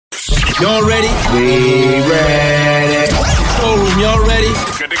Y'all ready? We ready. Showroom, y'all ready?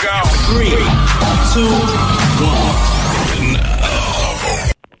 Good to go. 3, 2, 1.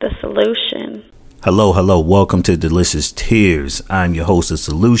 The Solution. Hello. Welcome to Delicious Tears. I'm your host, The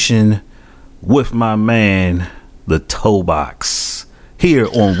Solution, with my man, the Toe Box. Here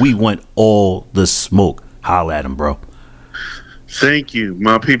on We Want All the Smoke. Holla at him, bro. Thank you,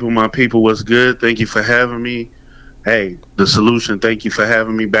 my people. What's good? Thank you for having me. Hey, The Solution, thank you for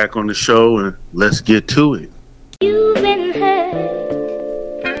having me back on the show, and let's get to it. You've been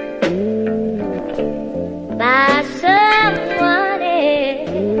hurt by someone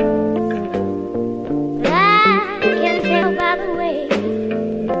else. I can tell by the way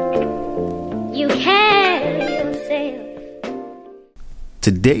you carry yourself.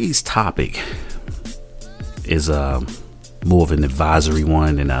 Today's topic is more of an advisory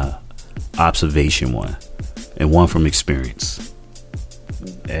one and a observation one, and one from experience.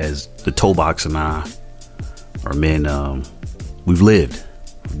 As the Toe Box and I are men, we've lived,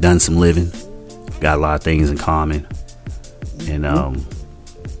 we've done some living, got a lot of things in common, and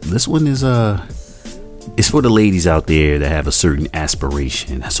this one is it's for the ladies out there that have a certain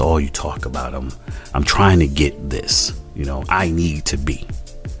aspiration. That's all you talk about. I'm trying to get this, I need to be,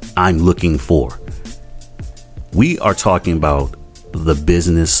 I'm looking for. We are talking about the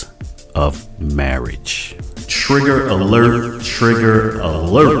business of marriage. Trigger alert.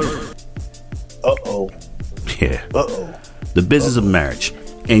 Yeah. The business of marriage.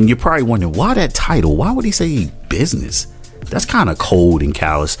 And you're probably wondering, why that title? Why would he say business? That's kind of cold and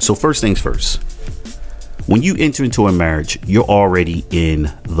callous. So first things first. When you enter into a marriage, you're already in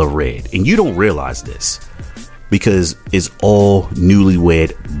the red. And you don't realize this because it's all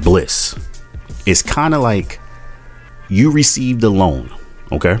newlywed bliss. It's kind of like you received a loan,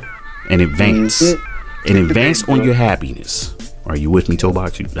 okay? An advance. An advance on your happiness. Are you with me, Toe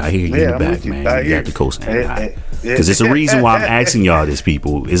Box? I hear you in the back, man. You got the cosign. Because it's a reason why I'm asking y'all this,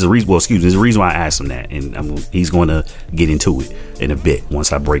 people. There's a reason why I asked him that. And he's going to get into it in a bit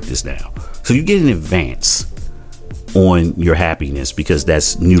once I break this down. So you get an advance on your happiness because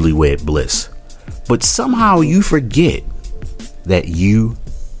that's newlywed bliss. But somehow you forget that you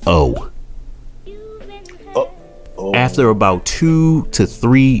owe. After about 2 to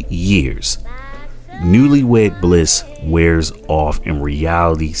 3 years, newlywed bliss wears off and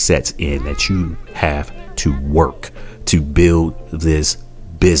reality sets in that you have to work to build this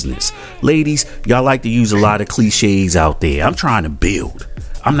business. Ladies, y'all like to use a lot of cliches out there. I'm trying to build.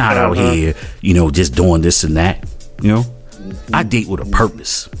 I'm not out here, just doing this and that. I date with a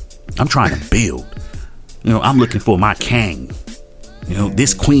purpose. I'm trying to build. I'm looking for my king.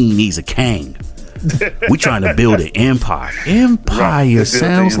 This queen needs a king. We trying to build an empire. Empire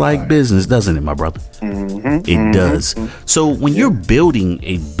sounds like business, doesn't it, my brother? It does. So when you're building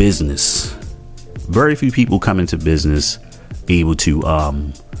a business, very few people come into business able to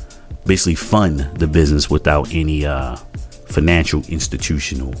basically fund the business without any financial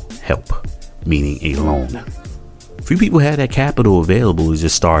institutional help, meaning a loan. Few people have that capital available to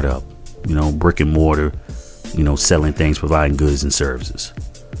just start up, brick and mortar, selling things, providing goods and services.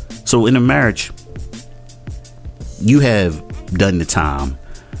 So in a marriage, you have done the time.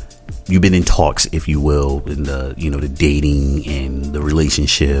 You've been in talks, if you will, in the the dating and the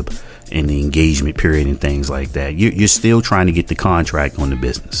relationship and the engagement period and things like that. You're still trying to get the contract on the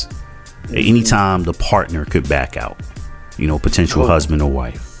business. At any time, the partner could back out. Potential husband or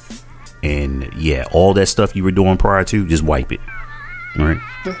wife. And yeah, all that stuff you were doing prior to, just wipe it. All right,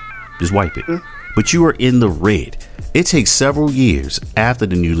 just wipe it. But you are in the red. It takes several years after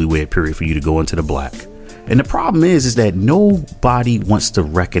the newlywed period for you to go into the black. And the problem is that nobody wants to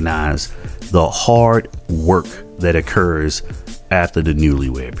recognize the hard work that occurs after the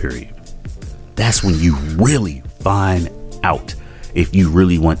newlywed period. That's when you really find out if you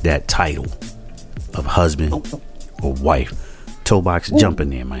really want that title of husband or wife. Toe Box, jump in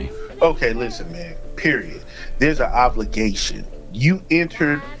there, man. Okay, listen, man. Period. There's an obligation. You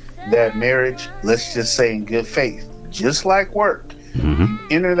entered that marriage, let's just say, in good faith, just like work. You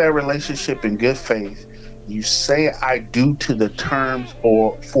enter that relationship in good faith. You say I do to the terms,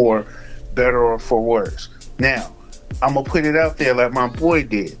 or for better or for worse. Now, I'm going to put it out there like my boy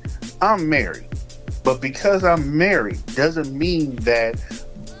did. I'm married. But because I'm married doesn't mean that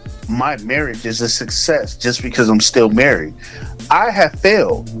my marriage is a success just because I'm still married. I have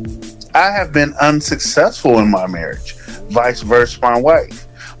failed. I have been unsuccessful in my marriage. Vice versa, my wife.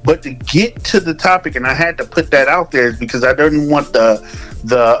 But to get to the topic, and I had to put that out there, is because I didn't want the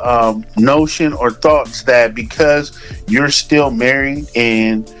notion or thoughts that because you're still married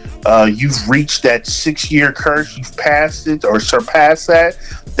and you've reached that 6-year curse, you've passed it or surpassed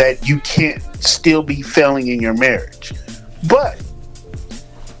that you can't still be failing in your marriage. But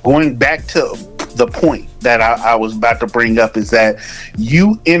going back to the point that I was about to bring up is that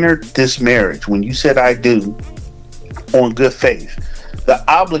you entered this marriage when you said I do on good faith. The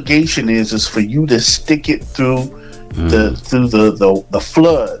obligation is for you to stick it through the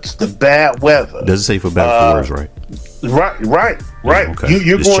floods, the bad weather. Does it say for better for worse, right? Right. Yeah, okay.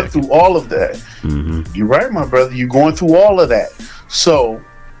 You're Just going checking through all of that. Mm-hmm. You're right, my brother. You're going through all of that. So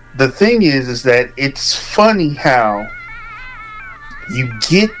the thing is that it's funny how you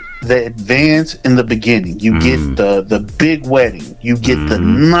get the advance in the beginning. You get the big wedding. You get the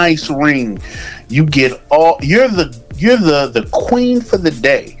nice ring. You get all. You're the queen for the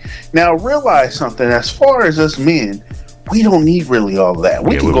day. Now realize something. As far as us men, we don't need really all of that.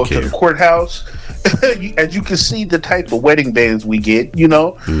 We can go to the courthouse. As you can see, the type of wedding bands we get.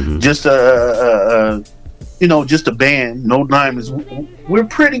 Just just a band, no diamonds. We're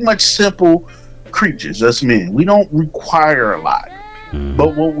pretty much simple creatures, us men. We don't require a lot.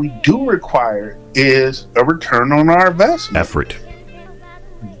 But what we do require is a return on our investment. Effort.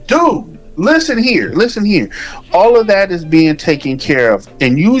 Dude, listen here. All of that is being taken care of.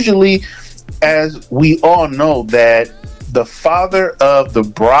 And usually, as we all know, that the father of the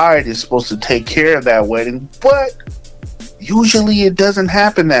bride is supposed to take care of that wedding, but usually it doesn't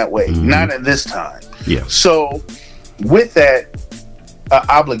happen that way. Not at this time. Yeah. So with that,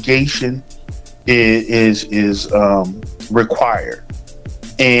 obligation is required.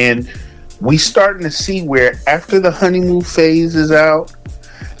 And we starting to see where after the honeymoon phase is out,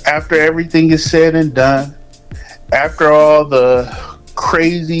 after everything is said and done, after all the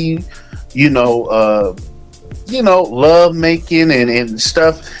crazy, love making and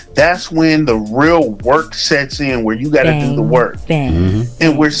stuff, that's when the real work sets in, where you got to do the work.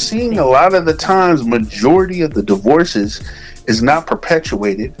 And we're seeing a lot of the times, majority of the divorces is not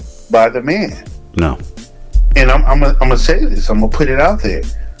perpetuated by the man. No. And I'm gonna say this. I'm gonna put it out there.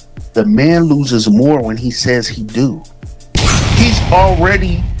 The man loses more when he says he do. He's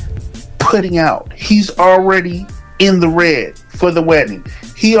already putting out. He's already in the red for the wedding.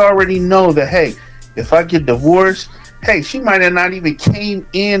 He already know that, hey, if I get divorced, hey, she might have not even came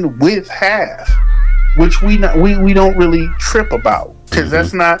in with half, which we don't really trip about, because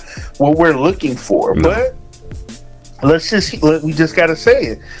that's not what we're looking for. No. But we just gotta say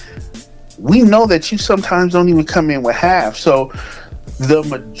it. We know that you sometimes don't even come in with half. So the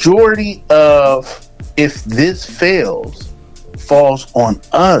majority of, if this falls on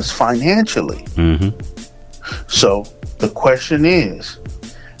us financially. So the question is,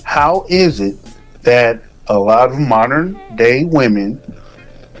 how is it that a lot of modern day women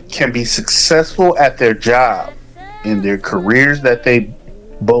can be successful at their job, in their careers that they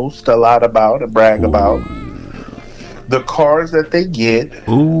boast a lot about and brag about, the cars that they get,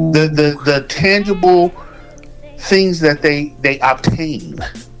 the tangible things that they obtain,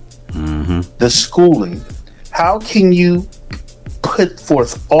 the schooling? How can you put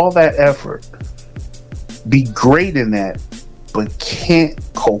forth all that effort, be great in that, but can't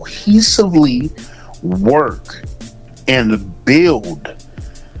cohesively work and build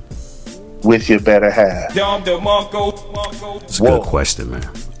with your better half? It's a good question, man.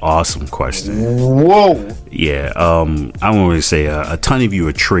 Awesome question. Whoa. Yeah. I want to say a ton of you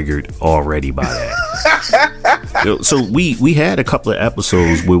are triggered already by that. So we had a couple of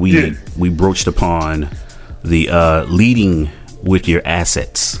episodes where we broached upon the leading with your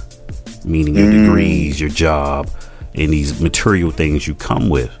assets, meaning your degrees, your job, and these material things you come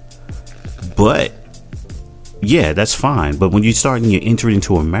with. But yeah, that's fine. But when you enter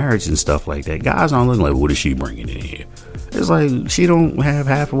into a marriage and stuff like that, guys aren't looking like, what is she bringing in here? It's like, she don't have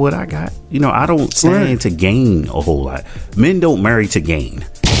half of what I got. I don't stand to gain a whole lot. Men don't marry to gain,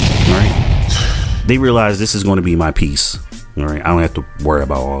 right? They realize this is going to be my peace. Right? I don't have to worry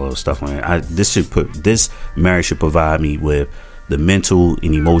about all those stuff. This marriage should provide me with the mental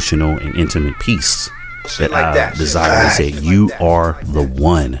and emotional and intimate peace that I desire. To say, you are the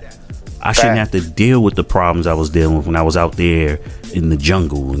one. I shouldn't have to deal with the problems I was dealing with when I was out there in the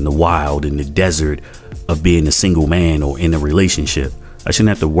jungle, in the wild, in the desert, of being a single man or in a relationship. I shouldn't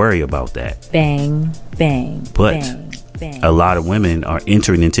have to worry about that. Bang, bang. But bang, bang. A lot of women are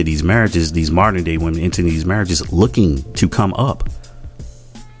entering into these marriages, these modern day women entering these marriages looking to come up.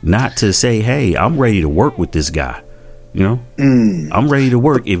 Not to say, hey, I'm ready to work with this guy. I'm ready to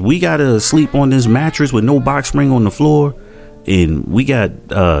work. If we got to sleep on this mattress with no box spring on the floor, and we got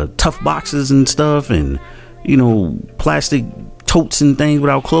tough boxes and stuff, and plastic totes and things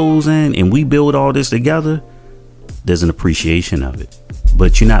without clothes in, and we build all this together, there's an appreciation of it.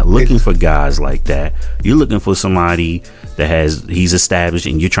 But you're not looking for guys like that. You're looking for somebody that he's established,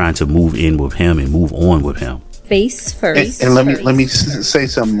 and you're trying to move in with him and move on with him. Face first. And let me say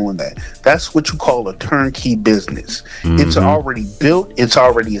something on that. That's what you call a turnkey business. It's already built. It's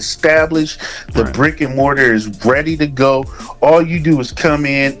already established. The brick and mortar is ready to go. All you do is come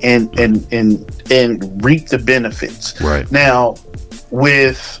in and reap the benefits. Right. Now,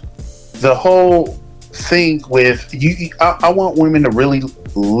 with the whole thing with you, I want women to really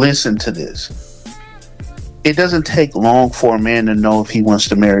listen to this. It doesn't take long for a man to know if he wants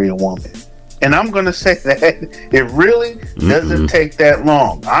to marry a woman. And I'm going to say that it really doesn't take that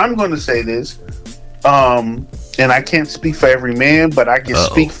long. I'm going to say this, and I can't speak for every man, but I can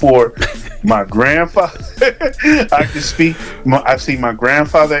speak for my grandfather. I've seen my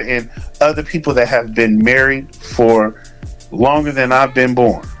grandfather and other people that have been married for longer than I've been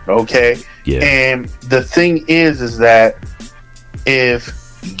born. Okay. Yeah. And the thing is that if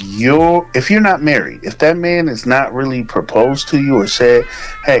you're not married, if that man is not really proposed to you or said,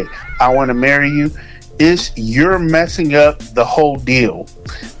 hey, I want to marry you, you're messing up the whole deal.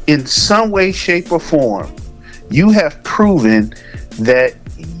 In some way, shape, or form, you have proven that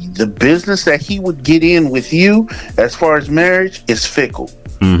the business that he would get in with you as far as marriage is fickle.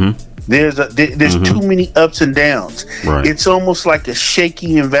 There's too many ups and downs. Right. It's almost like a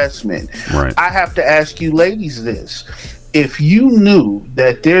shaky investment. Right. I have to ask you ladies this. If you knew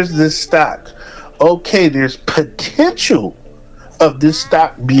that there's this stock, okay, there's potential of this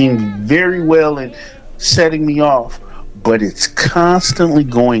stock being very well and setting me off, but it's constantly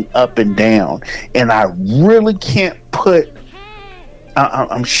going up and down, and I really can't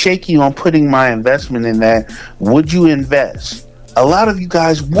I'm shaky on putting my investment in that. Would you invest? A lot of you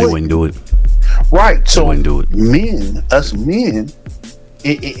guys They wouldn't do it. Right. So wouldn't do it. us men,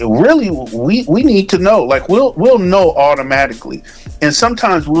 it really, we need to know. Like we'll know automatically, and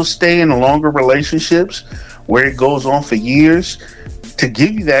sometimes we'll stay in longer relationships where it goes on for years to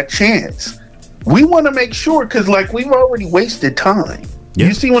give you that chance. We want to make sure, because like we've already wasted time. Yeah.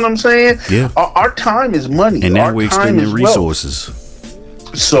 You see what I'm saying? Yeah. Our time is money, and now our we're time extending is resources. Wealth.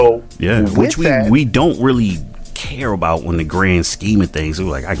 So yeah, which that, we don't really care about in the grand scheme of things. We're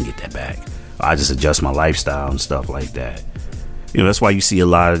like, I can get that back. I just adjust my lifestyle and stuff like that. You know, that's why you see a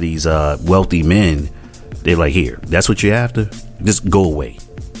lot of these wealthy men. They're like, here, that's what you're after. Just go away,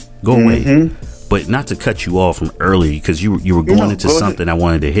 away. But not to cut you off from early, because you were going into something I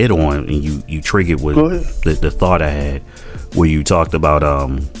wanted to hit on, and you triggered with the thought I had, where you talked about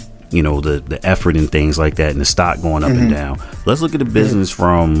the effort and things like that, and the stock going up and down. Let's look at the business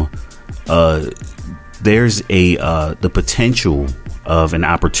from there's the potential of an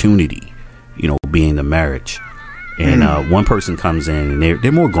opportunity, being the marriage. And one person comes in and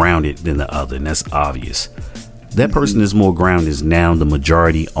they're more grounded than the other, and that's obvious. That person is more grounded is now the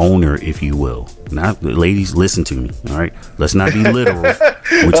majority owner, if you will. Now, ladies, listen to me, all right? Let's not be literal.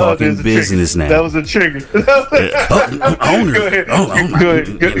 We're talking business now. That was a trigger. Owner. Go ahead.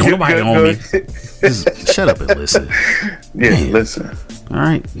 Nobody own me. Just shut up and listen. Yeah, man. Listen. All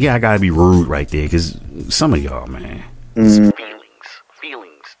right. Yeah, I gotta be rude right there, because some of y'all, man,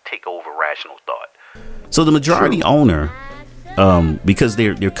 feelings take over rational thought. So the majority owner, because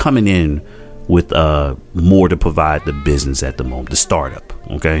they're coming in with more to provide the business at the moment, the startup.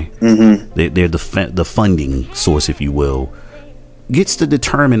 Okay, they're the funding source, if you will, gets to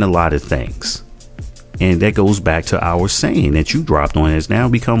determine a lot of things, and that goes back to our saying that you dropped on. Has now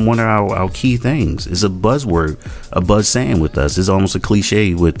become one of our key things. It's a buzzword, a buzz saying with us. It's almost a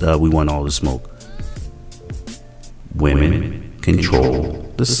cliche with we want all the smoke. Women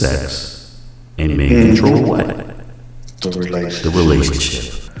control the sex. And men control what? The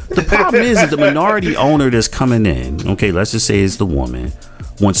relationship. The problem is that the minority owner that's coming in, okay, let's just say it's the woman,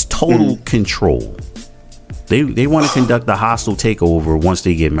 wants total control. They want to conduct a hostile takeover once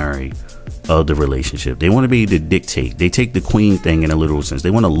they get married of the relationship. They want to be able to dictate. They take the queen thing in a literal sense. They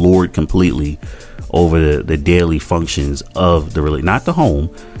want to lord completely over the daily functions of the relationship, not the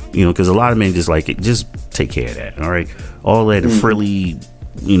home, because a lot of men just like it. Just take care of that, all right? All that frilly,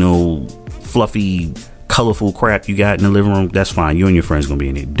 fluffy, colorful crap you got in the living room, that's fine. You and your friends gonna be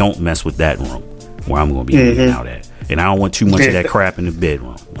in it. Don't mess with that room where I'm gonna be hanging out at. And I don't want too much of that crap in the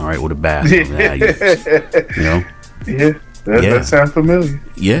bedroom, all right, or the bathroom that I use. That sounds familiar.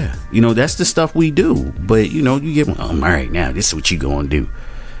 Yeah, that's the stuff we do. But you get, I'm married now, this is what you gonna do.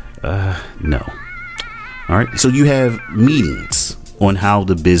 No. All right, so you have meetings on how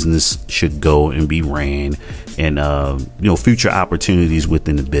the business should go and be ran, and future opportunities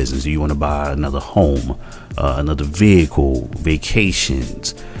within the business. You want to buy another home, another vehicle,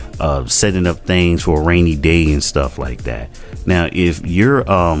 vacations, setting up things for a rainy day and stuff like that. Now, if you're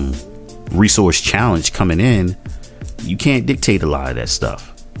resource challenge coming in, you can't dictate a lot of that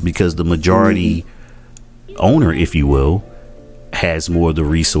stuff, because the majority owner, if you will, has more of the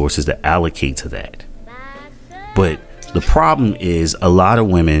resources to allocate to that. But the problem is, a lot of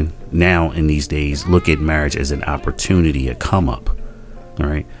women now in these days look at marriage as an opportunity, a come up. All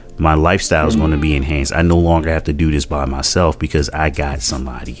right, my lifestyle is going to be enhanced. I no longer have to do this by myself because I got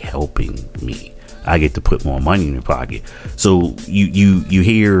somebody helping me. I get to put more money in their pocket. So you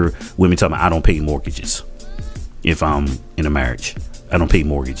hear women talking about, I don't pay mortgages if I'm in a marriage. I don't pay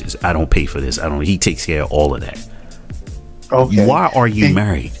mortgages. I don't pay for this. He takes care of all of that. Okay. Why are you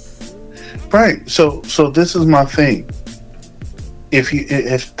married? Right. So this is my thing.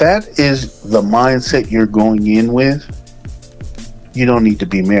 If that is the mindset you're going in with, you don't need to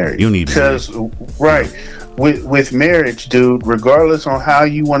be married. You need to because right. With marriage, dude, regardless on how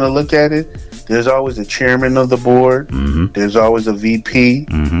you want to look at it, there's always a chairman of the board. Mm-hmm. There's always a VP.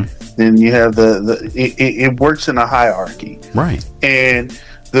 Mm-hmm. Then you have it works in a hierarchy. Right. And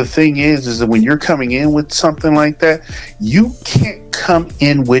the thing is that when you're coming in with something like that, you can't come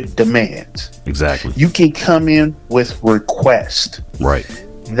in with demands. Exactly. You can come in with request. Right.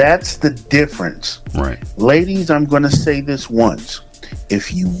 That's the difference. Right. Ladies, I'm going to say this once.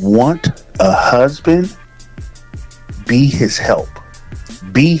 If you want a husband, be his help.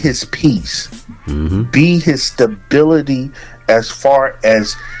 Be his peace. Mm-hmm. Be his stability as far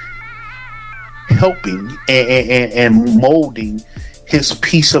as helping and molding his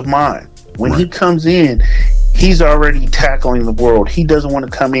peace of mind. When he comes in, he's already tackling the world. He doesn't want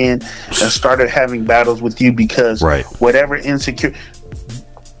to come in and start having battles with you because whatever insecure,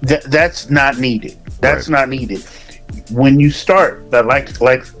 that's not needed. That's not needed. When you start, like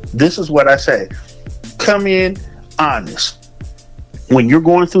this is what I say. Come in honest. When you're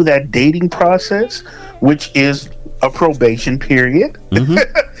going through that dating process, which is a probation period,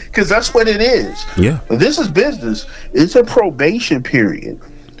 because that's what it is. Yeah. This is business. It's a probation period.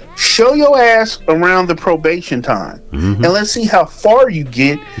 Show your ass around the probation time, and let's see how far you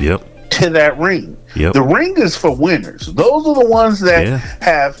get to that ring. Yep. The ring is for winners. Those are the ones that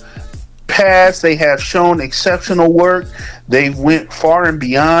have passed. They have shown exceptional work. They've went far and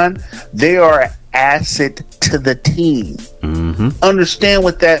beyond. They are an asset to the team. Understand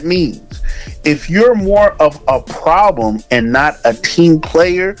what that means. If you're more of a problem and not a team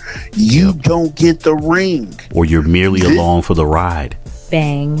player, you don't get the ring. Or you're merely along for the ride.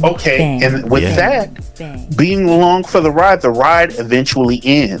 Bang. Okay, bang, and with that, being along for the ride eventually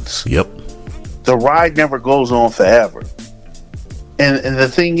ends. Yep. The ride never goes on forever. And the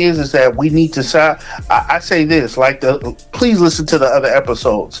thing is that we need to I say this, please listen to the other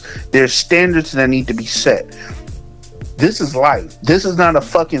episodes. There's standards that need to be set. This is life. This is not a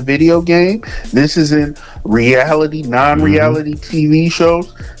fucking video game. This isn't reality, non-reality TV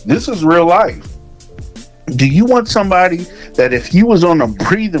shows. This is real life. Do you want somebody that if you was on a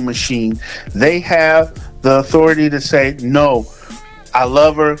breathing machine, they have the authority to say, no, I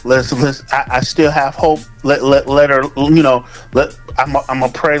love her. I still have hope. Let her, I'm gonna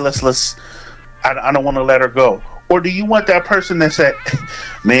pray. I don't want to let her go. Or do you want that person that said,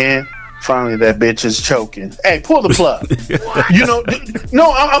 man, finally that bitch is choking. Hey, pull the plug.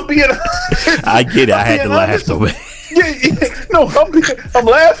 No, I'm being. I get it. I had to laugh though. No, I'm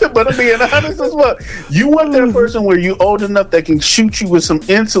laughing, but I'm being honest as well. You want that person where you old enough that can shoot you with some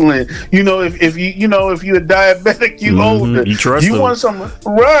insulin. If you're diabetic, you older. You trust them. Want someone,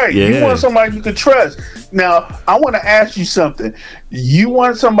 right? Yeah. You want somebody you can trust. Now, I want to ask you something. You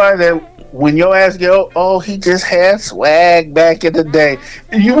want somebody that when your ass go, he just had swag back in the day.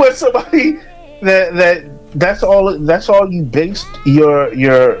 You want somebody that's all you based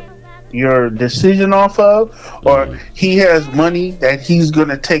your decision off of, or he has money that he's going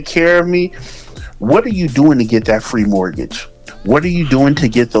to take care of me. What are you doing to get that free mortgage? What are you doing to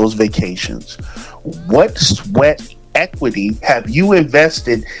get those vacations? What sweat equity have you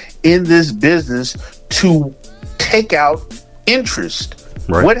invested in this business to take out interest?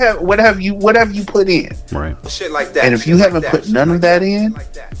 Right. What have you put in? Right. Shit like that. And if you haven't put none of that in,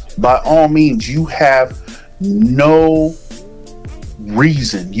 by all means, you have no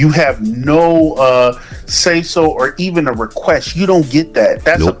reason. You have no say so or even a request. You don't get that.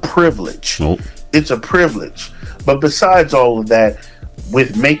 That's a privilege. It's a privilege. But besides all of that,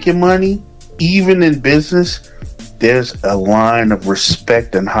 with making money, even in business, there's a line of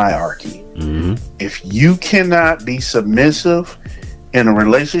respect and hierarchy. If you cannot be submissive in a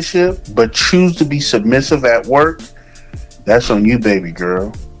relationship, but choose to be submissive at work, that's on you, baby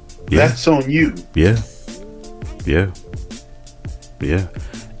girl. Yeah. That's on you. Yeah.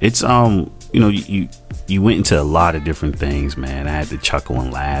 It's you went into a lot of different things, man. I had to chuckle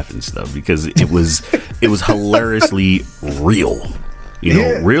and laugh and stuff because it was hilariously real.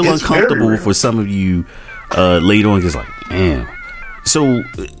 Real uncomfortable real. For some of you later on, just like, man. So,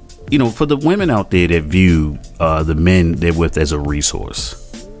 for the women out there that view the men they're with as a resource,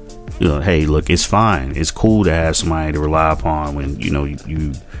 hey, look, it's fine. It's cool to have somebody to rely upon when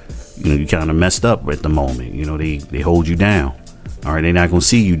you kind of messed up at the moment. They hold you down. All right, they're not gonna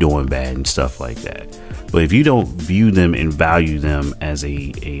see you doing bad and stuff like that. But if you don't view them and value them as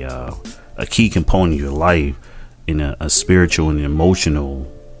a key component of your life in a spiritual and emotional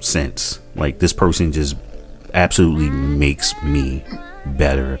sense, like this person just absolutely makes me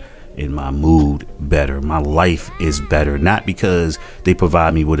better, in my mood better, my life is better, not because they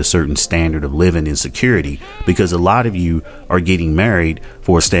provide me with a certain standard of living and security, because a lot of you are getting married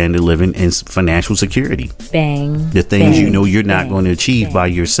for a standard of living and financial security. Bang. The things bang, you're not going to achieve bang. by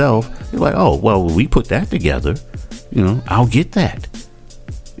yourself, you're like, oh, well, we put that together, I'll get that,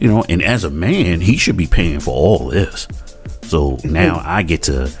 and as a man, he should be paying for all this. So now I get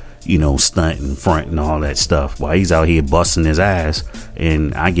to stunt and front and all that stuff while he's out here busting his ass,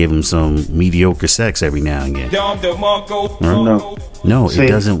 and I give him some mediocre sex every now and again. No, it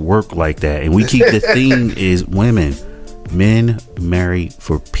doesn't work like that. And we keep the theme is men marry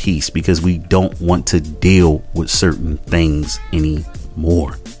for peace because we don't want to deal with certain things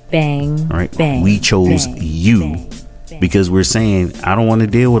anymore. Bang. All right. Bang, we chose bang, you bang. Because we're saying I don't want to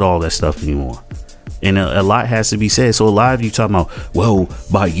deal with all that stuff anymore. And a lot has to be said. So a lot of you talking about, well,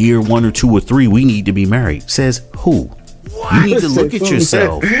 by year 1 or 2 or 3, we need to be married. Says who? What? You need to look at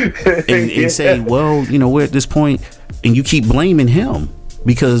yourself and say, well, we're at this point, and you keep blaming him.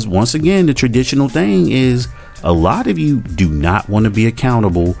 Because once again, the traditional thing is a lot of you do not want to be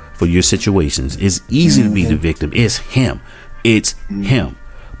accountable for your situations. It's easy to be the victim. It's him. It's him.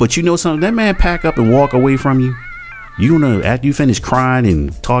 But you know something? That man pack up and walk away from you. You gonna, after you finish crying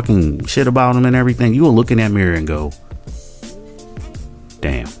and talking shit about him and everything, you gonna look in that mirror and go,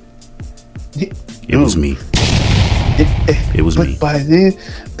 damn, it was me. It was me. But by then,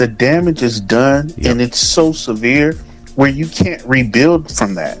 the damage is done, and it's so severe where you can't rebuild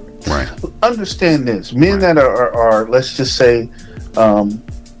from that. Right. Understand this: men that are let's just say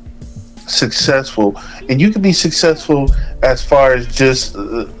successful, and you can be successful as far as just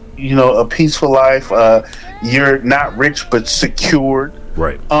a peaceful life. You're not rich but secured.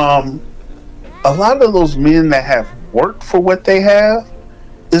 Right. A lot of those men that have worked for what they have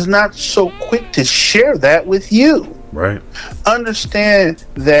is not so quick to share that with you. Right. Understand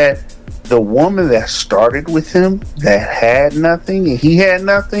that the woman that started with him, that had nothing and he had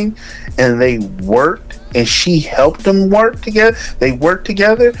nothing, and they worked and she helped them work together, they worked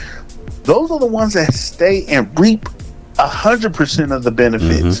together, those are the ones that stay and reap 100% of the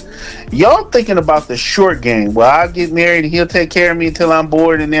benefits. Y'all thinking about the short game. Well, I'll get married and he'll take care of me until I'm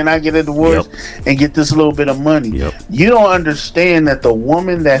bored, and then I get a divorce and get this little bit of money. You don't understand that the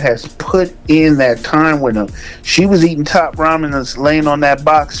woman that has put in that time with him, she was eating top ramen and laying on that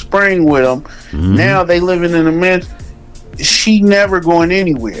box spring with him. Now they living in a mansion. She never going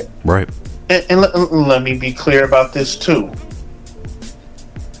anywhere. Right. And let me be clear about this too.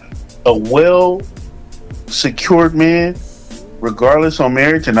 A well secured man, regardless on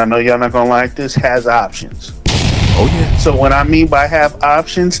marriage, and I know y'all not gonna like this, has options. Oh yeah. So what I mean by have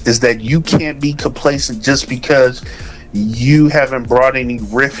options is that you can't be complacent just because you haven't brought any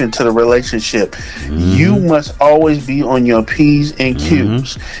riff into the relationship. You must always be on your P's and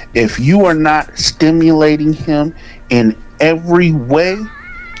Q's. If you are not stimulating him in every way,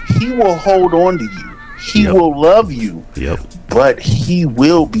 he will hold on to you. He will love you. But he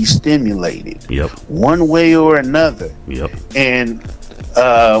will be stimulated. One way or another. And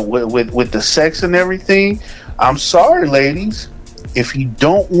with the sex and everything, I'm sorry, ladies. If you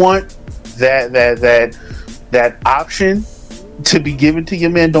don't want that option to be given to your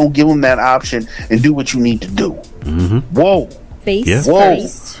man, don't give him that option and do what you need to do. Whoa. Face Whoa.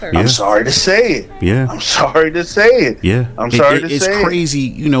 first. I'm sorry to say it. I'm sorry to say it. I'm sorry to say it. It's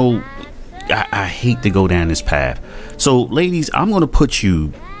crazy, I hate to go down this path. So, ladies, I'm going to put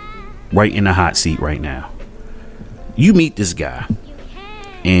you right in the hot seat right now. You meet this guy,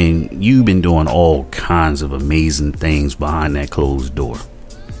 and you've been doing all kinds of amazing things behind that closed door.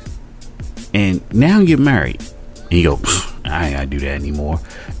 And now you're married, and you go, I ain't got to do that anymore.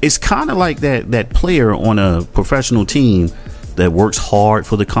 It's kind of like that player on a professional team that works hard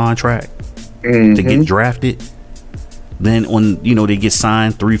for the contract to get drafted. Then when, they get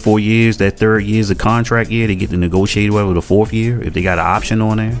signed 3-4 years, that third year is the contract year, they get to negotiate whatever the fourth year, if they got an option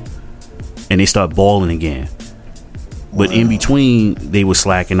on there, and they start balling again. But in between, they were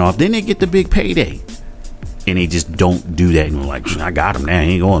slacking off. Then they get the big payday, and they just don't do that. And like, I got him now,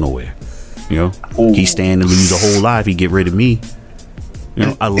 he ain't going nowhere. He's standing to lose a whole life. He get rid of me.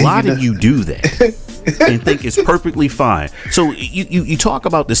 A lot of you do that and think it's perfectly fine. So you talk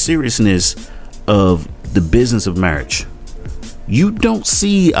about the seriousness of the business of marriage. You don't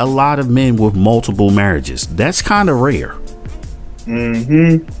see a lot of men with multiple marriages. That's kind of rare.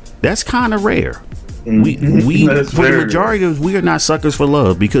 That's kind of rare. We for the majority of us, we are not suckers for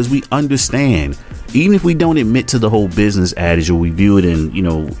love, because we understand, even if we don't admit to the whole business adage, or we view it in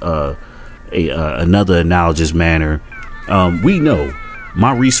another analogous manner, we know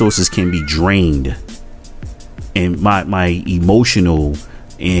my resources can be drained, and my emotional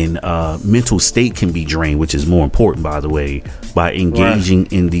and mental state can be drained, which is more important, by the way, by engaging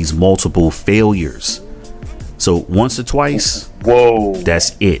in these multiple failures. So once or twice,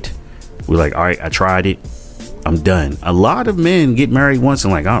 that's it. We're like, all right, I tried it, I'm done. A lot of men get married once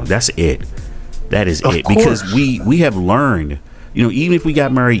and like, oh, that's it. That is it. Because we have learned, even if we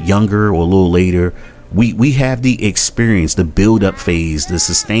got married younger or a little later, we have the experience, the build up phase, the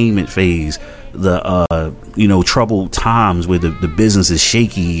sustainment phase, the troubled times where the business is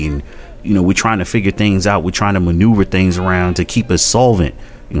shaky, and we're trying to figure things out, we're trying to maneuver things around to keep us solvent.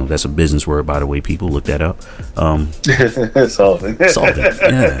 That's a business word, by the way. People look that up. Solvent. Yeah.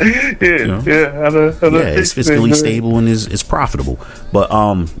 It's fiscally stable and it's profitable. But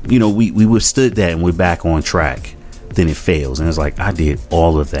we withstood that, and we're back on track. Then it fails, and it's like, I did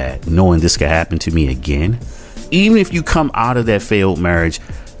all of that knowing this could happen to me again. Even if you come out of that failed marriage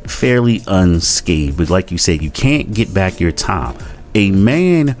fairly unscathed, but like you said, you can't get back your time. A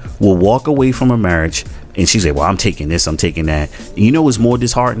man will walk away from a marriage, and she say, well, I'm taking this, I'm taking that. And what's more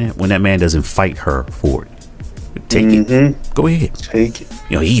disheartening? When that man doesn't fight her for it. Take it. Go ahead. Take it.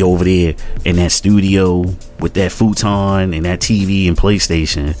 He over there in that studio with that futon and that TV and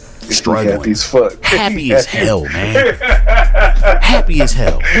PlayStation, struggling. Happy as fuck. Happy as hell, man. Happy as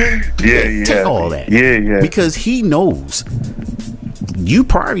hell. Yeah. Take all that. Yeah. Because he knows you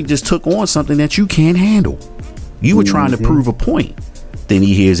probably just took on something that you can't handle. You were trying to prove a point. Then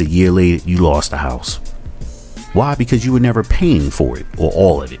he hears a year later, you lost the house. Why? Because you were never paying for it, or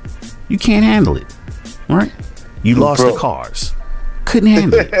all of it. You can't handle it. Right? You lost the cars. Couldn't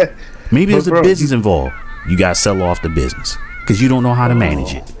handle it. Maybe there's a business involved. You got to sell off the business because you don't know how to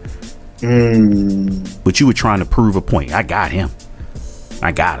manage it. But you were trying to prove a point. I got him.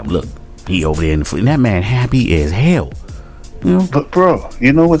 Look, he over there in the foot. And that man happy as hell. But bro,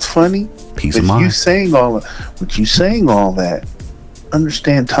 what's funny? Peace of mind. You saying all that,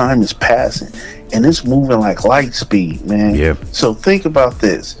 understand time is passing, and it's moving like light speed, man. Yeah. So think about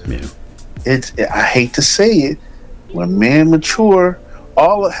this. Yeah. I hate to say it, when men mature,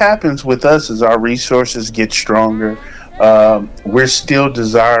 all that happens with us is our resources get stronger. We're still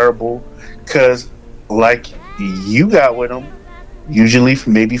desirable because, like you got with them, usually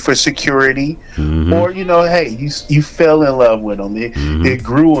maybe for security, or hey, you fell in love with him. It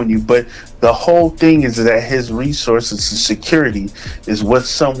grew on you, but the whole thing is that his resources and security is what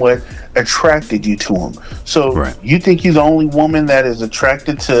somewhat attracted you to him. So you think you're the only woman that is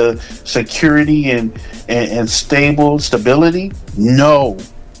attracted to security and stability? No.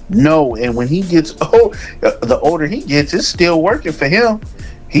 And when he gets the older he gets, it's still working for him.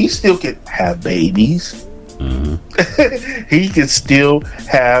 He still can have babies. He can still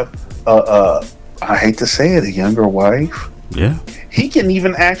have I hate to say it, a younger wife. Yeah. He can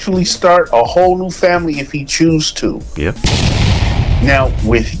even actually start a whole new family if he chooses to. Yeah. Now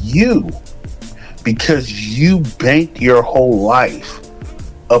with you, because you banked your whole life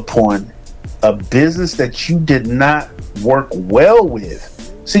upon a business that you did not work well with.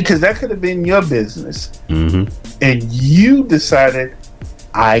 See, because that could have been your business. And you decided,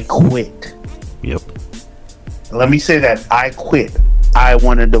 I quit. Yep. Let me say that. I quit. I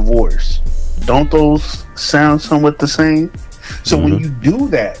want a divorce. Don't those sound somewhat the same? So when you do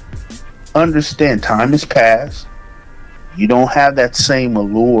that, understand time has passed. You don't have that same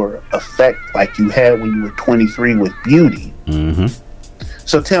allure effect like you had when you were 23 with beauty.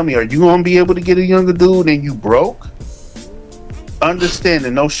 So tell me, are you going to be able to get a younger dude and you broke? Understand,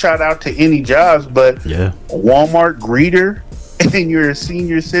 and no shout out to any jobs, but a Walmart greeter and you're a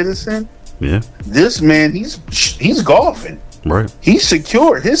senior citizen. Yeah. This man, he's golfing. Right. He's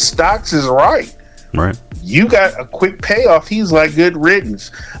secure. His stocks is right. Right. You got a quick payoff. He's like, good riddance.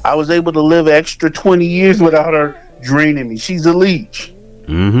 I was able to live extra 20 years without her draining me. She's a leech.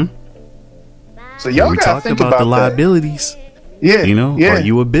 So y'all we gotta talked think about the that. liabilities. Yeah, You know, yeah. are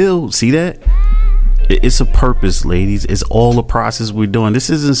you a bill? See that? It's a purpose, ladies. It's all the process we're doing.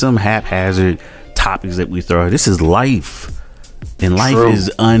 This isn't some haphazard topics that we throw. This is life. And life True.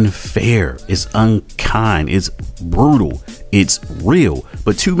 is unfair. It's unkind. It's brutal. It's real.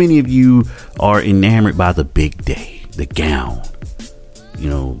 But too many of you are enamored by the big day, the gown, you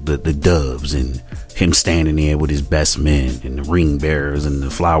know, the doves, and him standing there with his best men and the ring bearers and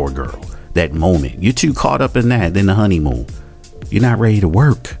the flower girl. That moment. You're too caught up in that than the honeymoon. You're not ready to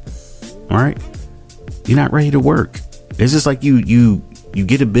work. All right? You're not ready to work. It's just like you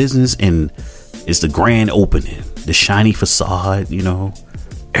get a business and it's the grand opening, the shiny facade, you know,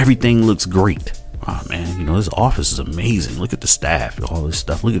 everything looks great. Oh man, you know, this office is amazing. Look at the staff, all this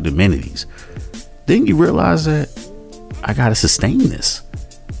stuff. Look at the amenities. Then you realize that I gotta sustain this.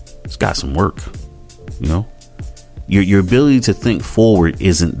 It's got some work, you know. Your ability to think forward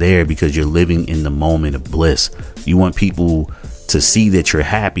isn't there because you're living in the moment of bliss. You want people to see that you're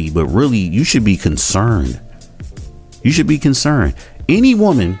happy, but really you should be concerned. You should be concerned. Any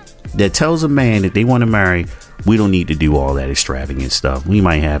woman that tells a man that they want to marry, we don't need to do all that extravagant stuff. We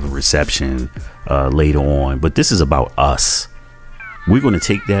might have a reception later on, but this is about us. We're going to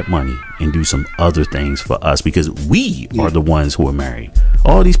take that money and do some other things for us because we are the ones who are married.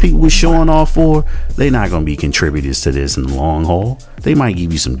 All these people we're showing off for, they're not going to be contributors to this in the long haul. They might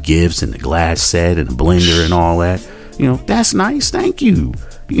give you some gifts and the glass set and the blender and all that. You know, that's nice. Thank you.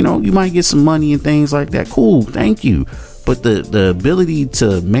 You know, you might get some money and things like that. Cool. Thank you. But the ability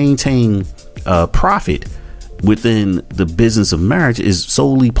to maintain profit within the business of marriage is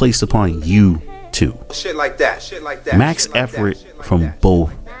solely placed upon you two. Shit like that. Shit like that. Max shit like effort that, shit like from that.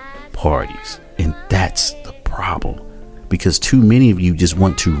 both parties. And that's the problem. Because too many of you just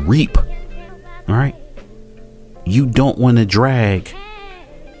want to reap. All right. You don't want to drag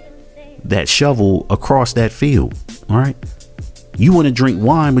that shovel across that field. All right. You want to drink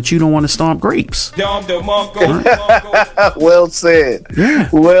wine, but you don't want to stomp grapes. Well said. Yeah.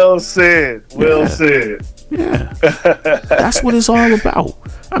 Well said. Well said. Yeah. That's what it's all about.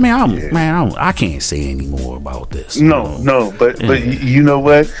 I mean, I can't say any more about this. No, but you know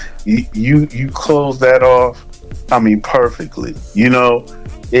what? You close that off. I mean, perfectly. You know,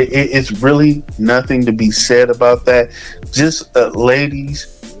 it's really nothing to be said about that. Just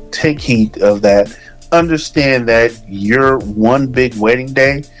ladies, take heed of that. Understand that your one big wedding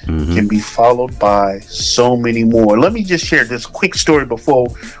day can be followed by so many more. Let me just share this quick story before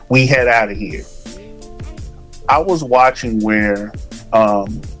we head out of here. I was watching where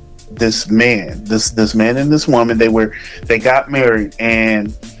this man and this woman, they got married and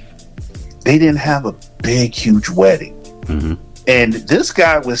they didn't have a big, huge wedding. And this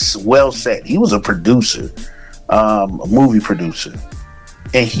guy was well set. He was a producer, a movie producer,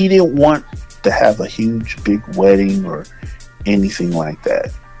 and he didn't want to have a huge, big wedding or anything like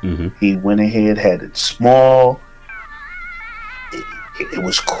that. He went ahead, had it small. It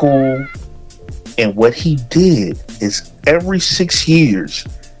was cool. And what he did is every 6 years,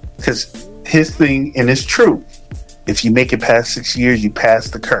 because his thing, and it's true, if you make it past 6 years, you pass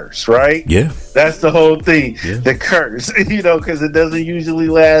the curse, right? Yeah. That's the whole thing, Yeah. the curse, you know, because it doesn't usually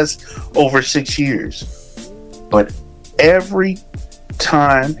last over 6 years. But every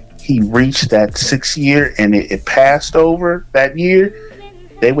time he reached that 6th year and it passed over that year,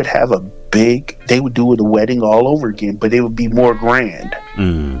 they would have they would do a wedding all over again, but it would be more grand.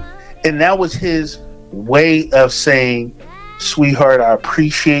 And that was his way of saying, sweetheart, I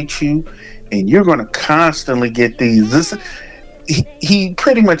appreciate you, and you're going to constantly get these. He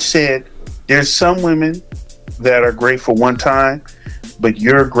pretty much said, there's some women that are great for one time, but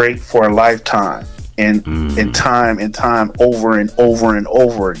you're great for a lifetime. And time over and over and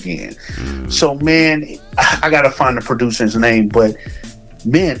over again. So, man, I got to find the producer's name, but,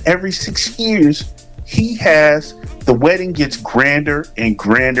 man, every 6 years, the wedding gets grander and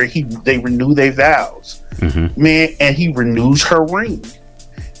grander. They renew their vows, man, and he renews her ring.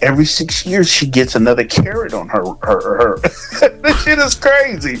 Every 6 years, she gets another carat on her. This shit is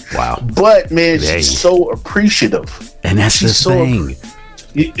crazy. Wow. But, man, she's so appreciative. And that's she's the thing.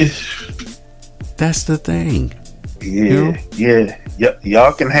 That's the thing. Yeah.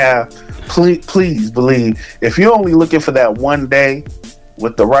 Y'all can have, please believe, if you're only looking for that one day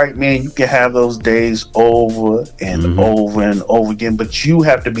with the right man, you can have those days over and over and over again, but you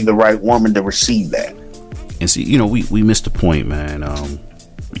have to be the right woman to receive that. And see, you know, we missed the point, man.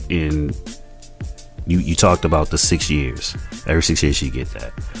 In you talked about the 6 years. Every 6 years you get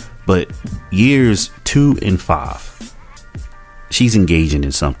that. But years 2 and 5, she's engaging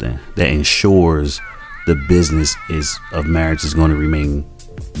in something that ensures the business of marriage is going to remain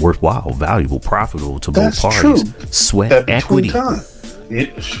worthwhile, valuable, profitable to both That's parties. true. Sweat That between equity. time.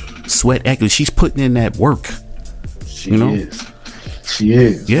 Sweat equity. She's putting in that work. She is. She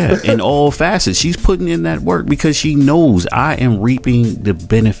is. Yeah, in all facets. She's putting in that work because she knows I am reaping the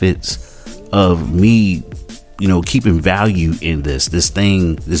benefits of me, keeping value in this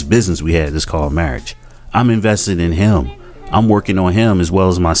business we had, this called marriage. I'm invested in him. I'm working on him as well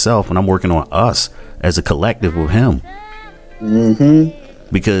as myself, and I'm working on us as a collective with him.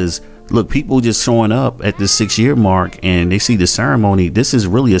 Because look, people just showing up at the 6-year mark and they see the ceremony. This is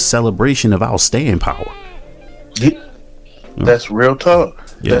really a celebration of our staying power. That's real talk.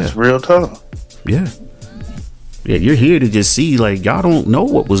 Yeah. That's real talk. Yeah, you're here to just see, like, y'all don't know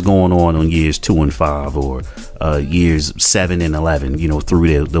what was going on years 2 and 5 or years 7 and 11,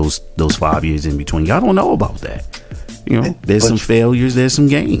 through those 5 years in between. Y'all don't know about that. There's some failures, there's some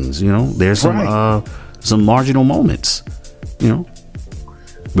gains, there's some marginal moments, but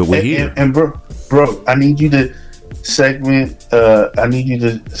we're here. And bro, I need you to segue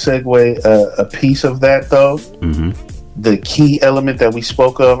a piece of that though. The key element that we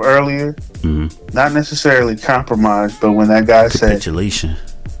spoke of earlier, not necessarily compromise, but when that guy said capitulation.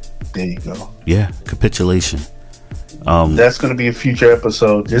 There you go. Yeah, capitulation. That's going to be a future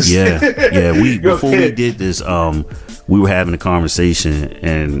episode. Before we did this, we were having a conversation,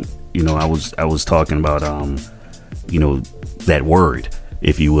 and I was talking about that word,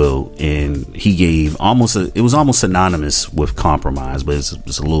 if you will, and he gave it was almost synonymous with compromise, but it's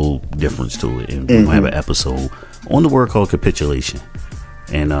a little difference to it, and we'll have an episode on the word called capitulation.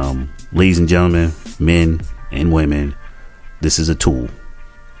 And ladies and gentlemen, men and women, this is a tool.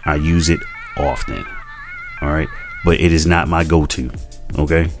 I use it often. All right, but it is not my go-to.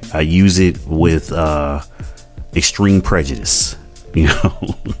 Okay, I use it with extreme prejudice.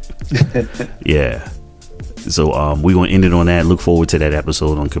 Yeah. So we're gonna end it on that. Look forward to that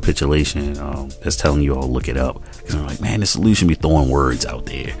episode on capitulation. That's telling you all, look it up, because I'm like, man, the solution be throwing words out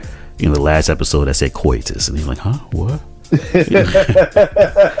there. The last episode I said coitus, and he's like, huh, what? Let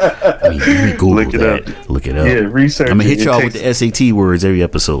me Google that. Look it up. Yeah, research. I'm gonna hit y'all with the SAT words every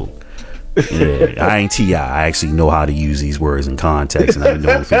episode. Yeah, I ain't T.I. I actually know how to use these words in context, and I've been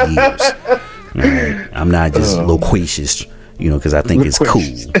doing it for years. All right? I'm not just loquacious, because I think it's cool.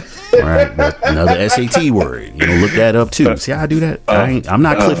 All right, but another SAT word, look that up too. See how I do that? I'm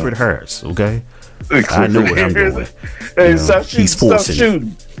not Clifford Harris, okay? I know what I'm doing. Hey, stop shooting. He's forcing Stop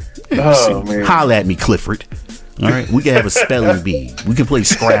shooting. Oh, man. Holla at me, Clifford. All right, we can have a spelling bee. We can play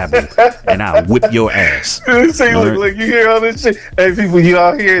Scrabble, and I'll whip your ass. See, look, you hear all this shit? Hey, people,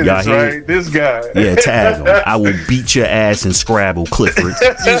 y'all hear this, right? This guy. Yeah, tag him. I will beat your ass in Scrabble, Clifford.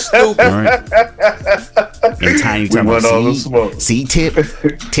 You stupid. All right. And Tiny see, Tip,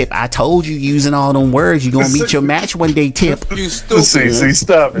 I told you, using all them words, you're going to meet your match one day, Tip. You stupid. See,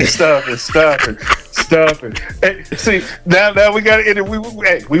 stop it. Hey, see, now we got to end it.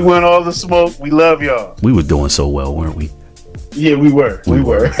 We won all the smoke. We love y'all. We were doing so well, weren't we? Yeah, we were.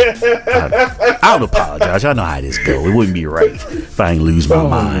 I don't apologize. I know how this go. It wouldn't be right if I ain't lose my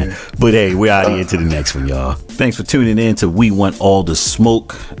mind. Man. But hey, we're out of here to the next one, y'all. Thanks for tuning in to We Want All the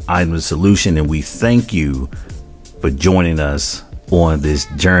Smoke. I'm the solution, and we thank you for joining us on this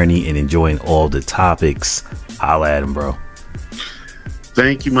journey and enjoying all the topics. Holla at him, bro.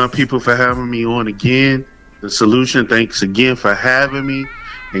 Thank you, my people, for having me on again. The solution, thanks again for having me.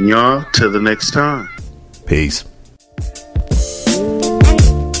 And y'all, till the next time. Peace.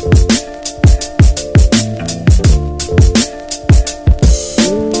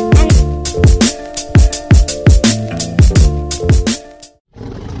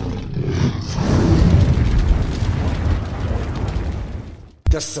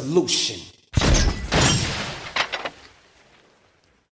 The solution.